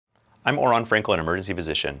I'm Frenkel, an emergency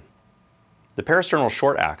physician. The parasternal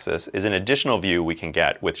short axis is an additional view we can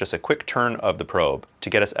get with just a quick turn of the probe to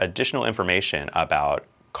get us additional information about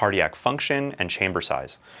cardiac function and chamber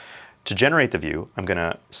size. To generate the view, I'm going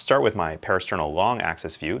to start with my parasternal long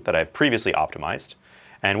axis view that I've previously optimized.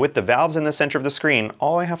 And with the valves in the center of the screen,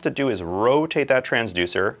 all I have to do is rotate that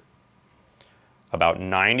transducer about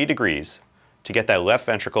 90 degrees to get that left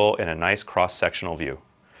ventricle in a nice cross-sectional view.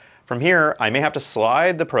 From here, I may have to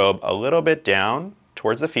slide the probe a little bit down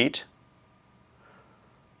towards the feet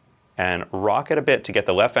and rock it a bit to get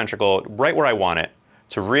the left ventricle right where I want it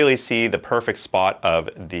to really see the perfect spot of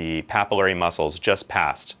the papillary muscles just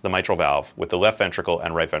past the mitral valve with the left ventricle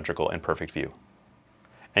and right ventricle in perfect view.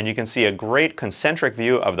 And you can see a great concentric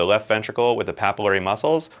view of the left ventricle with the papillary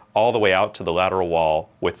muscles all the way out to the lateral wall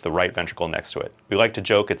with the right ventricle next to it. We like to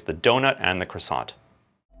joke it's the donut and the croissant.